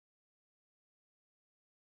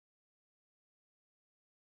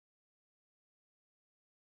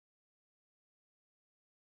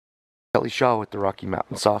Kelly Shaw with the Rocky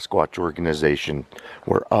Mountain Sasquatch organization.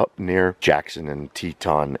 We're up near Jackson and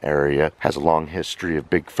Teton area. Has a long history of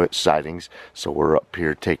Bigfoot sightings, so we're up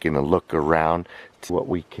here taking a look around to what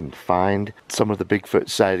we can find. Some of the Bigfoot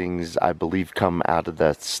sightings, I believe, come out of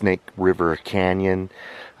the Snake River Canyon.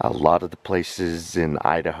 A lot of the places in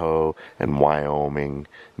Idaho and Wyoming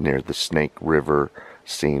near the Snake River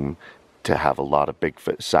seem to have a lot of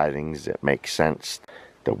Bigfoot sightings. It makes sense.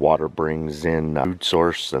 The water brings in a food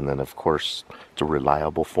source, and then of course it's a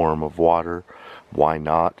reliable form of water. Why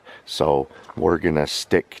not? So we're gonna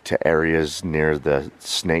stick to areas near the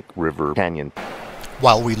Snake River Canyon.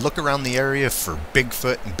 While we look around the area for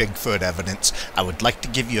Bigfoot and Bigfoot evidence, I would like to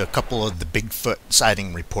give you a couple of the Bigfoot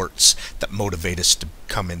sighting reports that motivate us to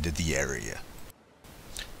come into the area.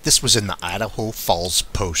 This was in the Idaho Falls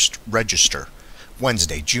Post Register,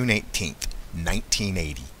 Wednesday, June 18th,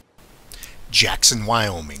 1980. Jackson,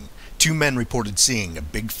 Wyoming. 2 men reported seeing a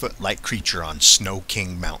Bigfoot-like creature on Snow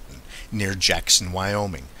King Mountain, near Jackson,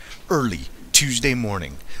 Wyoming. Early Tuesday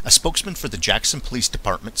morning, a spokesman for the Jackson Police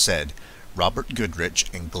Department said Robert Goodrich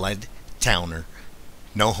and Glenn Towner,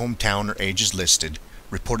 no hometown or ages listed,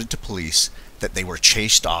 reported to police that they were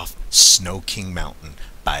chased off Snow King Mountain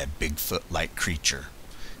by a Bigfoot-like creature.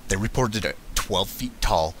 They reported it 12 feet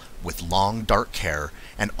tall with long dark hair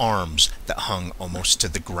and arms that hung almost to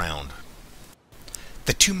the ground.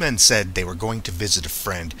 The 2 men said they were going to visit a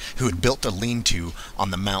friend who had built a lean-to on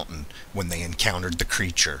the mountain when they encountered the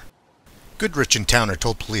creature. Goodrich and Towner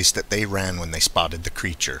told police that they ran when they spotted the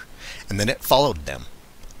creature, and then it followed them.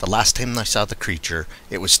 The last time they saw the creature,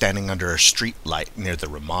 it was standing under a street light near the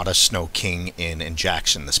Ramada Snow King Inn in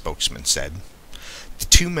Jackson, the spokesman said. The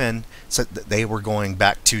 2 men said that they were going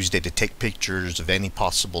back Tuesday to take pictures of any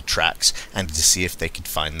possible tracks and to see if they could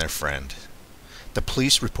find their friend. The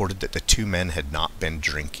police reported that the 2 men had not been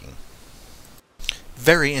drinking.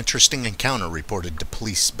 Very interesting encounter reported to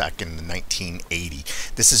police back in 1980.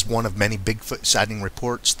 This is one of many Bigfoot sighting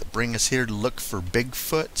reports that bring us here to look for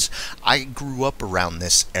Bigfoots. I grew up around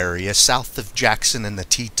this area, south of Jackson and the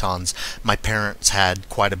Tetons. My parents had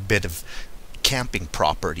quite a bit of camping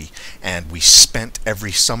property, and we spent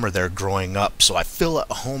every summer there growing up, so I feel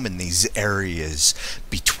at home in these areas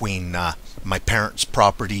between my parents'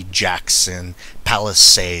 property, Jackson,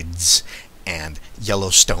 Palisades, and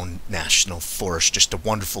Yellowstone National Forest. Just a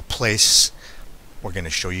wonderful place. We're going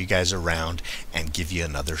to show you guys around and give you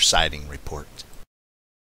another sighting report.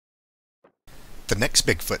 The next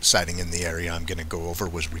Bigfoot sighting in the area I'm going to go over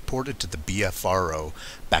was reported to the BFRO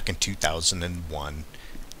back in 2001.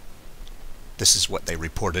 This is what they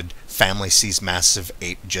reported. Family sees massive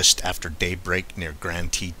ape just after daybreak near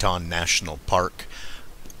Grand Teton National Park.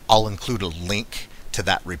 I'll include a link to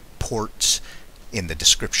that report in the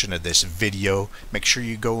description of this video. Make sure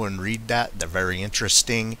you go and read that. They're very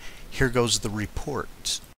interesting. Here goes the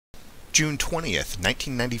report. June 20th,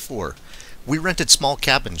 1994. We rented small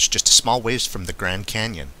cabins just a small ways from the Grand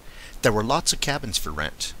Canyon. There were lots of cabins for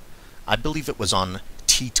rent. I believe it was on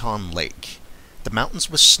Teton Lake. The mountains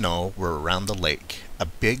with snow were around the lake. A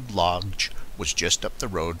big lodge was just up the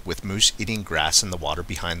road with moose eating grass in the water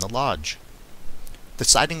behind the lodge. The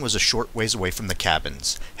sighting was a short ways away from the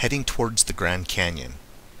cabins, heading towards the Grand Canyon.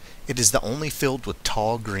 It is the only filled with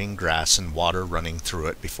tall green grass and water running through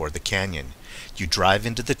it before the canyon. You drive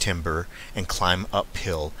into the timber and climb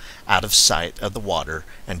uphill out of sight of the water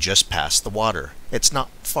and just past the water. It's not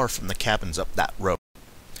far from the cabins up that road.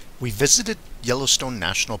 We visited Yellowstone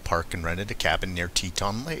National Park and rented a cabin near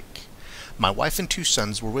Teton Lake. My wife and 2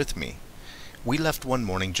 sons were with me. We left one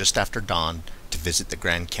morning just after dawn to visit the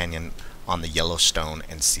Grand Canyon on the Yellowstone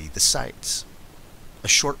and see the sights. A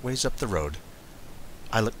short ways up the road,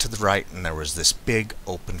 I looked to the right and there was this big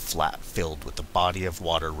open flat filled with a body of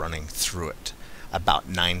water running through it, about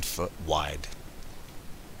 9 foot wide.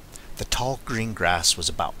 The tall green grass was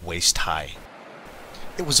about waist high.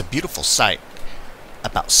 It was a beautiful sight.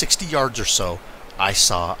 About 60 yards or so, I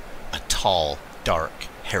saw a tall, dark,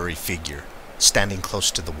 hairy figure standing close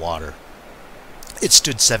to the water. It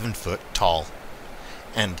stood 7 foot tall,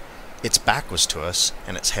 and its back was to us,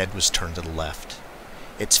 and its head was turned to the left.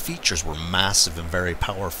 Its features were massive and very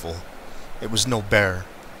powerful. It was no bear,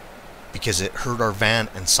 because it heard our van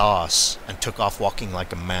and saw us, and took off walking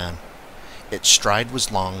like a man. Its stride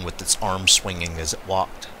was long, with its arms swinging as it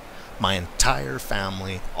walked. My entire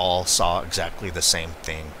family all saw exactly the same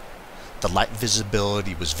thing. The light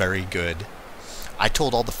visibility was very good. I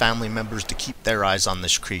told all the family members to keep their eyes on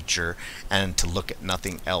this creature and to look at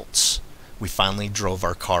nothing else. We finally drove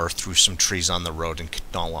our car through some trees on the road and could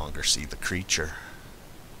no longer see the creature.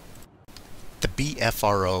 The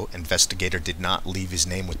BFRO investigator did not leave his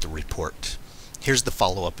name with the report. Here's the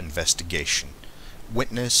follow-up investigation.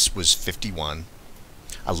 Witness was 51,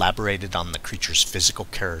 elaborated on the creature's physical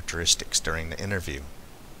characteristics during the interview.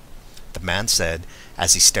 The man said,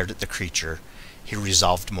 as he stared at the creature, he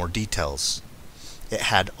resolved more details. It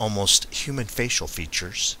had almost human facial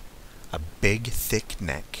features, a big, thick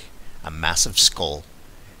neck, a massive skull,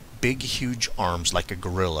 big, huge arms like a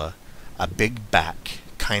gorilla, a big back,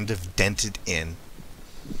 kind of dented in.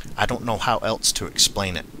 I don't know how else to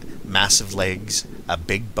explain it. Massive legs, a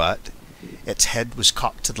big butt. Its head was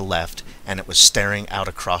cocked to the left, and it was staring out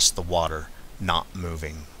across the water, not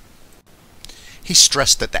moving. He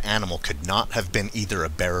stressed that the animal could not have been either a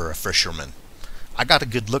bear or a fisherman. I got a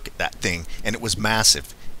good look at that thing, and it was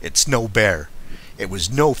massive. It's no bear. It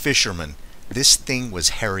was no fisherman. This thing was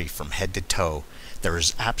hairy from head to toe. There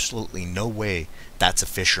is absolutely no way that's a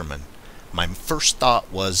fisherman. My first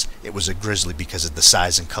thought was it was a grizzly because of the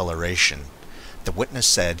size and coloration. The witness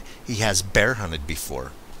said he has bear hunted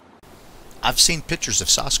before. I've seen pictures of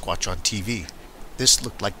Sasquatch on TV. This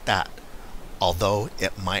looked like that, although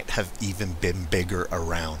it might have even been bigger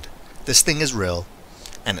around. This thing is real,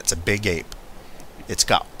 and it's a big ape. It's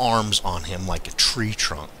got arms on him like a tree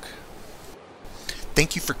trunk.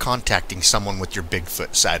 Thank you for contacting someone with your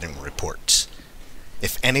Bigfoot sighting reports.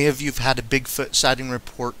 If any of you've had a Bigfoot sighting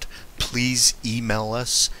report, please email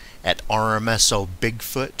us at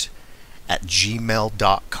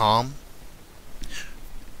rmsobigfoot@gmail.com.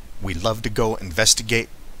 We love to go investigate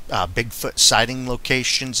Bigfoot sighting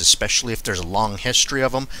locations, especially if there's a long history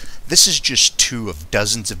of them. This is just 2 of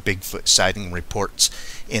dozens of Bigfoot sighting reports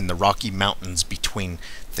in the Rocky Mountains between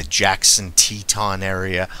the Jackson Teton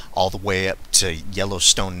area all the way up to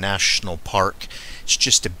Yellowstone National Park. It's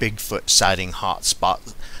just a Bigfoot sighting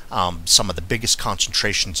hotspot. Some of the biggest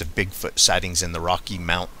concentrations of Bigfoot sightings in the Rocky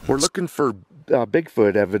Mountains. We're looking for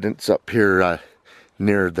Bigfoot evidence up here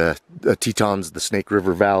near the Tetons, the Snake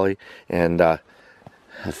River Valley, and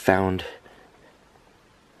have found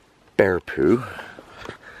bear poo.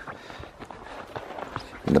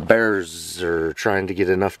 And the bears are trying to get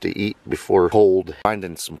enough to eat before cold.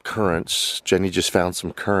 Finding some currants. Jenny just found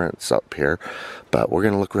some currants up here. But we're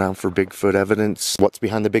going to look around for Bigfoot evidence. What's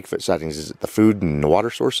behind the Bigfoot sightings? Is it the food and the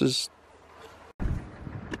water sources?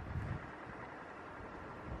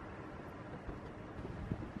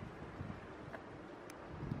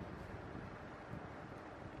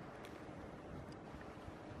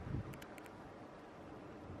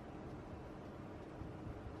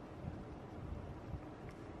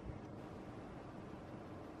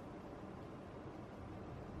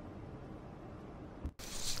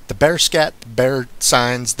 The bear scat, the bear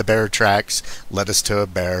signs, the bear tracks led us to a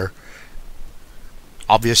bear.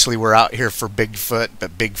 Obviously we're out here for Bigfoot,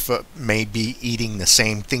 but Bigfoot may be eating the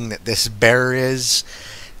same thing that this bear is.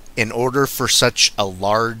 In order for such a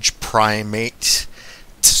large primate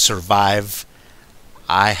to survive,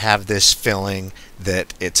 I have this feeling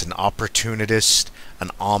that it's an opportunist,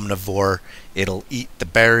 an omnivore. It'll eat the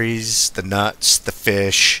berries, the nuts, the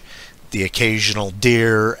fish, the occasional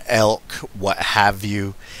deer, elk, what have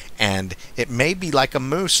you. And it may be like a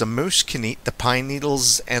moose. A moose can eat the pine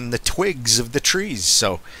needles and the twigs of the trees.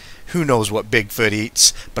 So who knows what Bigfoot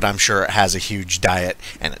eats, but I'm sure it has a huge diet,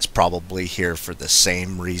 and it's probably here for the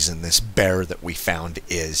same reason this bear that we found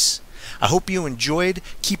is. I hope you enjoyed.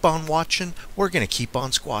 Keep on watching. We're going to keep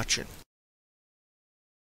on squatching.